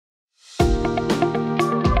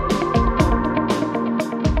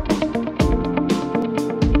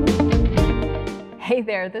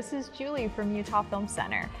there, this is Julie from Utah Film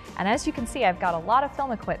Center. And as you can see, I've got a lot of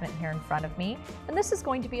film equipment here in front of me, and this is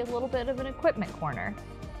going to be a little bit of an equipment corner.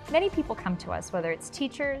 Many people come to us, whether it's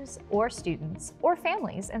teachers or students or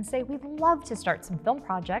families, and say, we'd love to start some film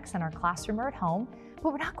projects in our classroom or at home,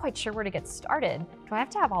 but we're not quite sure where to get started. Do I have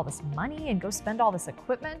to have all this money and go spend all this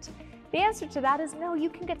equipment? The answer to that is no, you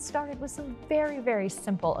can get started with some very, very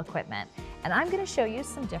simple equipment. And I'm going to show you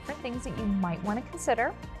some different things that you might want to consider,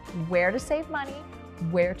 where to save money,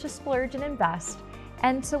 where to splurge and invest.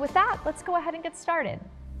 And so with that, let's go ahead and get started.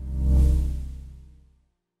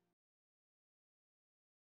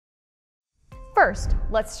 First,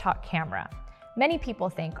 let's talk camera. Many people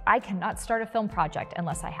think I cannot start a film project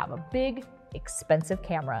unless I have a big, expensive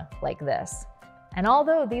camera like this. And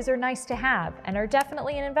although these are nice to have and are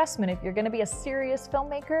definitely an investment if you're going to be a serious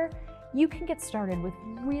filmmaker, you can get started with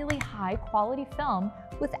really high quality film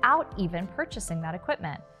without even purchasing that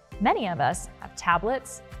equipment. Many of us have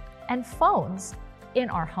tablets and phones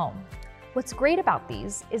in our home. What's great about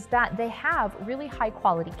these is that they have really high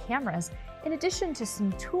quality cameras in addition to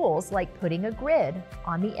some tools like putting a grid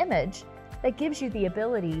on the image that gives you the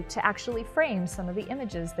ability to actually frame some of the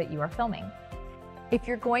images that you are filming. If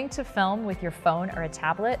you're going to film with your phone or a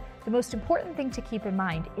tablet, the most important thing to keep in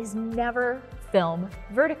mind is never film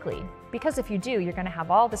vertically, because if you do, you're going to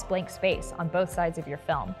have all this blank space on both sides of your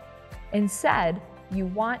film. Instead, you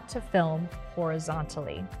want to film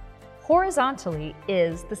horizontally. Horizontally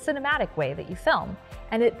is the cinematic way that you film,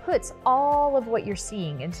 and it puts all of what you're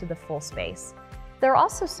seeing into the full space. There are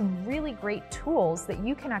also some really great tools that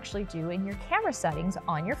you can actually do in your camera settings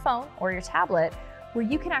on your phone or your tablet, where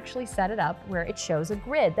you can actually set it up where it shows a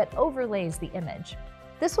grid that overlays the image.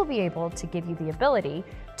 This will be able to give you the ability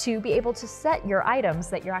to be able to set your items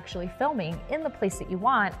that you're actually filming in the place that you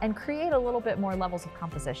want and create a little bit more levels of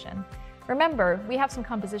composition. Remember, we have some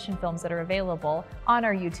composition films that are available on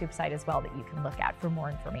our YouTube site as well that you can look at for more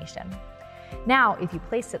information. Now, if you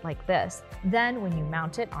place it like this, then when you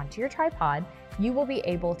mount it onto your tripod, you will be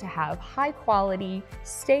able to have high quality,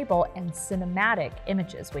 stable, and cinematic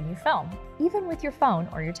images when you film, even with your phone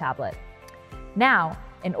or your tablet. Now,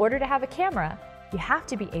 in order to have a camera, you have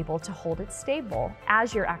to be able to hold it stable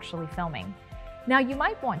as you're actually filming. Now, you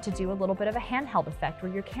might want to do a little bit of a handheld effect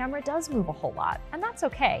where your camera does move a whole lot, and that's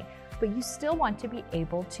okay, but you still want to be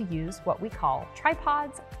able to use what we call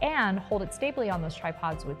tripods and hold it stably on those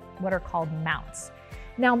tripods with what are called mounts.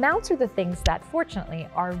 Now, mounts are the things that fortunately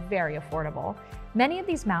are very affordable. Many of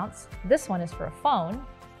these mounts, this one is for a phone,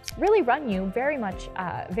 really run you very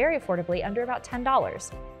affordably under about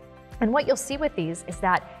 $10. And what you'll see with these is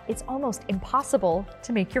that it's almost impossible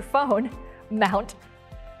to make your phone mount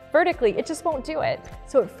vertically. It just won't do it.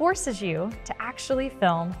 So it forces you to actually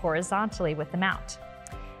film horizontally with the mount.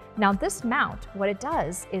 Now this mount, what it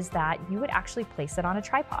does is that you would actually place it on a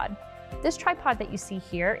tripod. This tripod that you see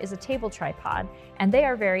here is a table tripod, and they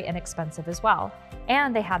are very inexpensive as well.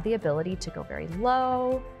 And they have the ability to go very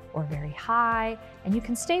low or very high, and you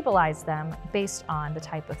can stabilize them based on the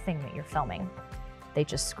type of thing that you're filming. They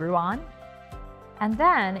just screw on, and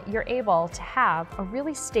then you're able to have a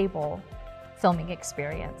really stable filming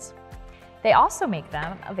experience. They also make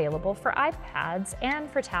them available for iPads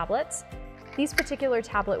and for tablets. These particular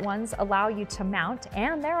tablet ones allow you to mount,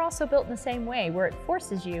 and they're also built in the same way where it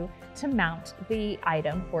forces you to mount the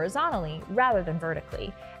item horizontally rather than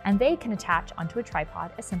vertically. And they can attach onto a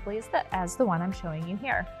tripod as simply as the one I'm showing you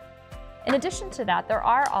here. In addition to that, there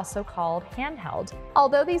are also called handheld.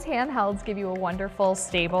 Although these handhelds give you a wonderful,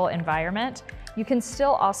 stable environment, you can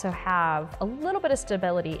still also have a little bit of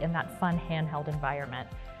stability in that fun handheld environment.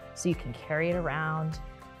 So you can carry it around,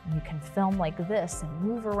 and you can film like this and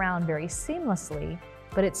move around very seamlessly,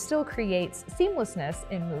 but it still creates seamlessness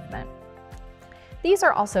in movement. These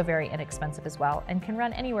are also very inexpensive as well and can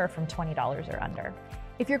run anywhere from $20 or under.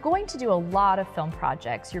 If you're going to do a lot of film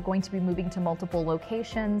projects, you're going to be moving to multiple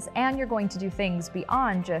locations, and you're going to do things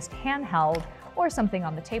beyond just handheld or something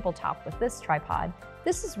on the tabletop with this tripod,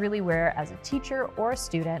 this is really where, as a teacher or a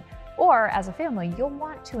student or as a family, you'll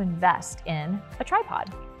want to invest in a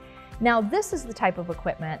tripod. Now, this is the type of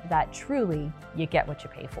equipment that truly you get what you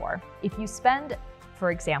pay for. If you spend,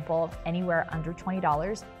 for example, anywhere under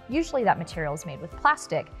 $20, usually that material is made with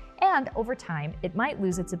plastic, and over time, it might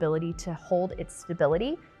lose its ability to hold its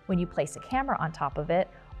stability when you place a camera on top of it,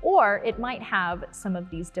 or it might have some of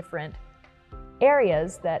these different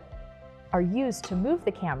areas that are used to move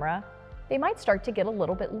the camera. They might start to get a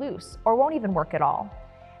little bit loose or won't even work at all.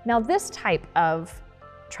 Now, this type of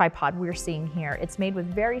tripod we're seeing here, it's made with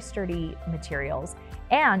very sturdy materials,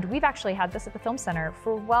 and we've actually had this at the Film Center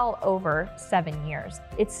for well over 7 years.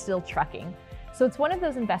 It's still trucking. So it's one of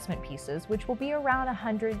those investment pieces which will be around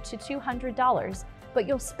 $100 to $200, but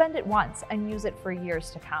you'll spend it once and use it for years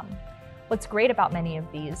to come. What's great about many of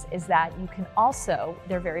these is that you can also,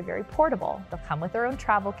 they're very, very portable. They'll come with their own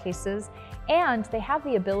travel cases, and they have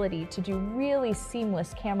the ability to do really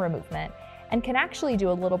seamless camera movement and can actually do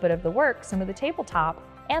a little bit of the work some of the tabletop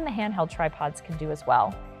and the handheld tripods can do as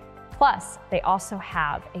well. Plus, they also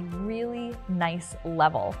have a really nice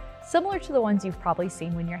level, similar to the ones you've probably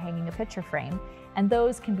seen when you're hanging a picture frame, and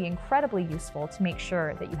those can be incredibly useful to make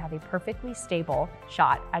sure that you have a perfectly stable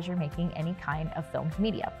shot as you're making any kind of filmed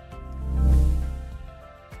media.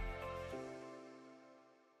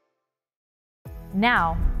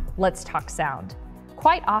 Now, let's talk sound.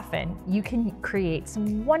 Quite often, you can create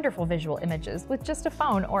some wonderful visual images with just a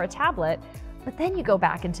phone or a tablet, but then you go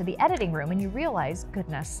back into the editing room and you realize,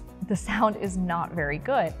 goodness, the sound is not very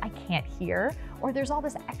good. I can't hear, or there's all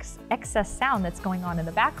this excess sound that's going on in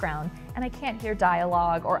the background, and I can't hear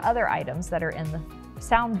dialogue or other items that are in the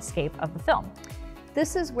soundscape of the film.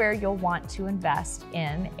 This is where you'll want to invest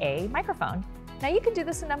in a microphone. Now you can do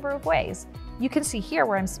this a number of ways. You can see here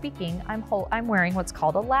where I'm speaking, I'm wearing what's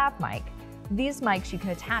called a lav mic. These mics you can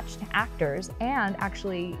attach to actors and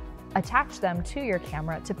actually attach them to your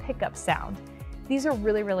camera to pick up sound. These are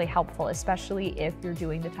really, really helpful, especially if you're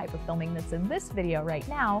doing the type of filming that's in this video right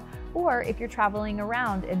now, or if you're traveling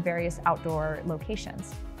around in various outdoor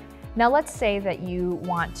locations. Now let's say that you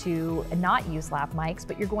want to not use lav mics,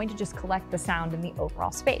 but you're going to just collect the sound in the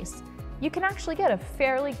overall space. You can actually get a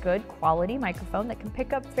fairly good quality microphone that can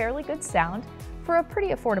pick up fairly good sound for a pretty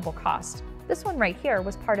affordable cost. This one right here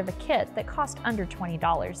was part of a kit that cost under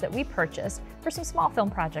 $20 that we purchased for some small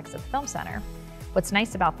film projects at the Film Center. What's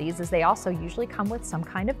nice about these is they also usually come with some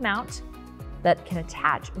kind of mount that can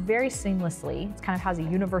attach very seamlessly. It kind of has a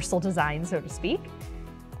universal design, so to speak,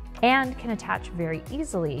 and can attach very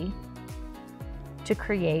easily to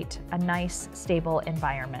create a nice, stable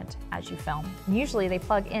environment as you film. And usually they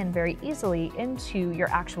plug in very easily into your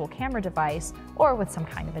actual camera device or with some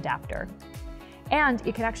kind of adapter. And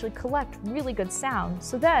it can actually collect really good sound,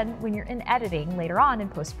 so then when you're in editing later on in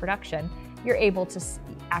post-production, you're able to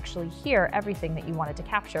actually hear everything that you wanted to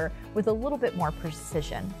capture with a little bit more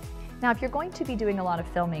precision. Now, if you're going to be doing a lot of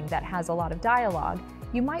filming that has a lot of dialogue,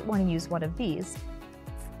 you might want to use one of these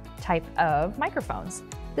type of microphones.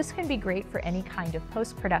 This can be great for any kind of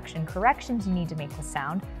post-production corrections you need to make with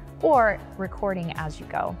sound or recording as you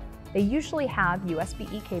go. They usually have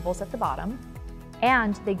USB-E cables at the bottom,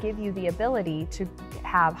 and they give you the ability to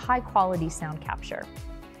have high-quality sound capture.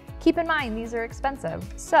 Keep in mind, these are expensive,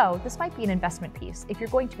 so this might be an investment piece if you're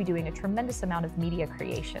going to be doing a tremendous amount of media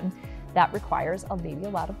creation that requires maybe a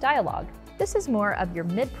lot of dialogue. This is more of your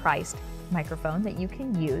mid-priced microphone that you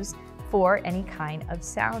can use for any kind of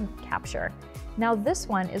sound capture. Now this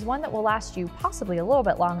one is one that will last you possibly a little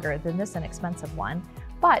bit longer than this inexpensive one,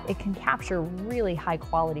 but it can capture really high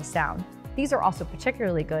quality sound. These are also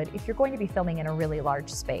particularly good if you're going to be filming in a really large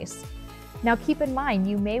space. Now keep in mind,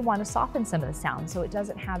 you may want to soften some of the sound so it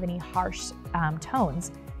doesn't have any harsh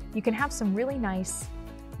tones. You can have some really nice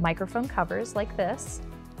microphone covers like this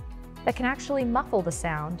that can actually muffle the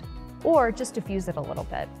sound or just diffuse it a little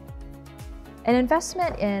bit. An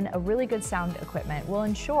investment in a really good sound equipment will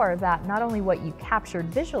ensure that not only what you captured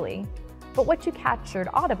visually, but what you captured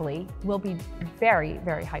audibly will be very,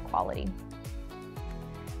 very high quality.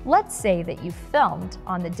 Let's say that you filmed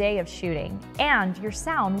on the day of shooting and your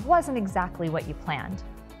sound wasn't exactly what you planned.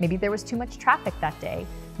 Maybe there was too much traffic that day,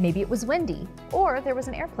 maybe it was windy, or there was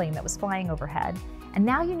an airplane that was flying overhead, and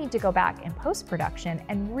now you need to go back in post-production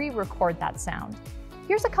and re-record that sound.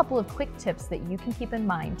 Here's a couple of quick tips that you can keep in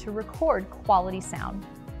mind to record quality sound.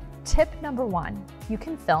 Tip number 1, you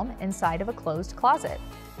can film inside of a closed closet.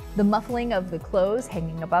 The muffling of the clothes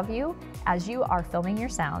hanging above you as you are filming your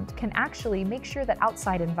sound can actually make sure that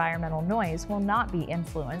outside environmental noise will not be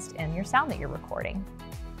influenced in your sound that you're recording.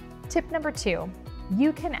 Tip number 2,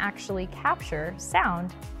 you can actually capture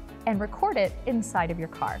sound and record it inside of your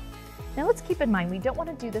car. Now let's keep in mind, we don't want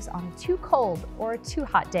to do this on a too cold or a too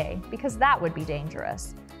hot day because that would be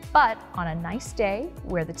dangerous. But on a nice day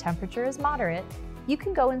where the temperature is moderate, you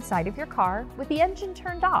can go inside of your car with the engine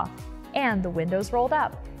turned off and the windows rolled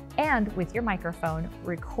up, and with your microphone,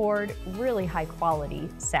 record really high quality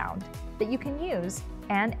sound that you can use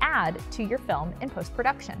and add to your film in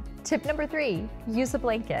post-production. Tip number 3, use a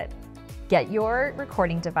blanket. Get your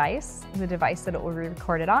recording device, the device that it will be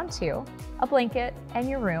recorded onto, a blanket, and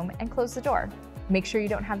your room, and close the door. Make sure you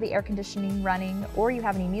don't have the air conditioning running or you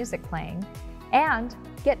have any music playing, and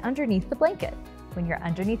get underneath the blanket. when you're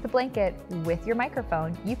underneath the blanket with your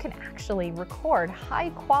microphone, you can actually record high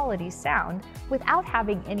quality sound without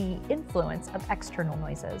having any influence of external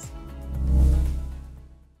noises.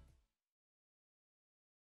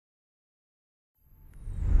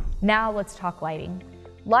 Now let's talk lighting.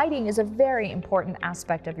 Lighting is a very important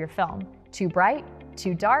aspect of your film. Too bright,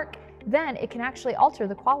 too dark, then it can actually alter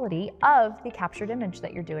the quality of the captured image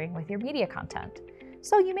that you're doing with your media content.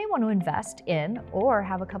 So you may want to invest in or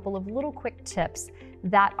have a couple of little quick tips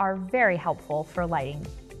that are very helpful for lighting.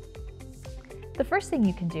 The first thing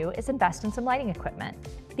you can do is invest in some lighting equipment.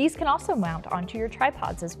 These can also mount onto your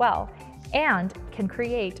tripods as well, and can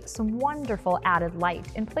create some wonderful added light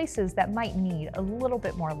in places that might need a little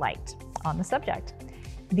bit more light on the subject.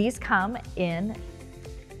 These come in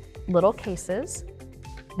little cases.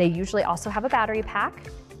 They usually also have a battery pack,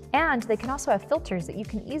 and they can also have filters that you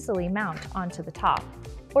can easily mount onto the top,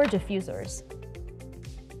 or diffusers.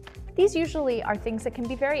 These usually are things that can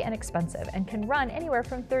be very inexpensive and can run anywhere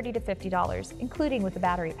from $30 to $50, including with the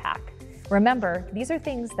battery pack. Remember, these are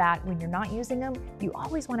things that when you're not using them, you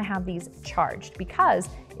always want to have these charged, because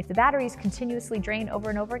if the batteries continuously drain over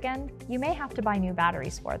and over again, you may have to buy new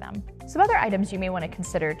batteries for them. Some other items you may want to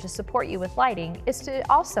consider to support you with lighting is to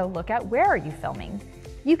also look at where are you filming.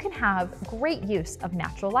 You can have great use of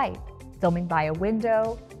natural light, filming by a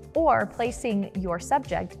window, or placing your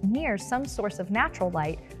subject near some source of natural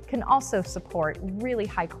light can also support really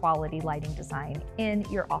high quality lighting design in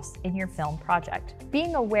your film project.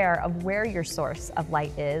 Being aware of where your source of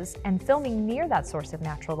light is and filming near that source of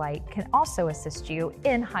natural light can also assist you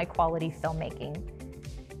in high quality filmmaking.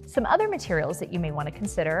 Some other materials that you may want to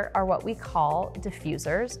consider are what we call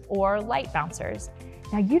diffusers or light bouncers.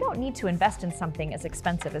 Now, you don't need to invest in something as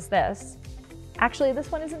expensive as this. Actually,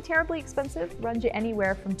 this one isn't terribly expensive, runs you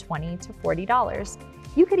anywhere from $20 to $40.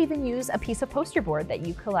 You could even use a piece of poster board that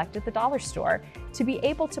you collect at the dollar store to be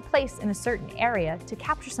able to place in a certain area to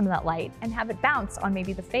capture some of that light and have it bounce on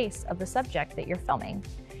maybe the face of the subject that you're filming.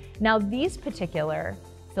 Now, these particular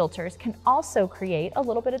filters can also create a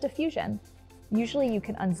little bit of diffusion. Usually you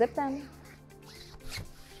can unzip them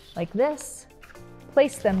like this,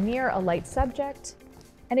 place them near a light subject,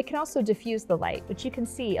 and it can also diffuse the light, which you can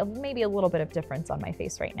see maybe a little bit of difference on my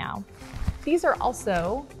face right now. These are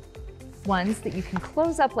also ones that you can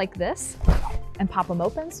close up like this and pop them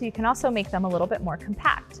open, so you can also make them a little bit more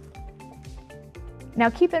compact. Now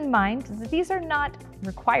keep in mind that these are not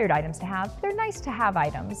required items to have. They're nice to have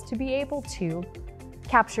items to be able to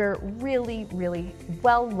capture really, really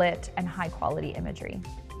well-lit and high-quality imagery.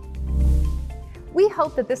 We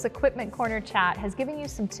hope that this Equipment Corner chat has given you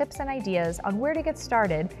some tips and ideas on where to get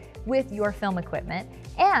started with your film equipment,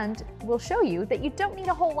 and will show you that you don't need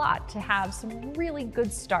a whole lot to have some really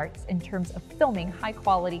good starts in terms of filming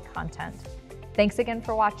high-quality content. Thanks again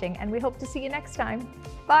for watching, and we hope to see you next time.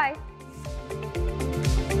 Bye!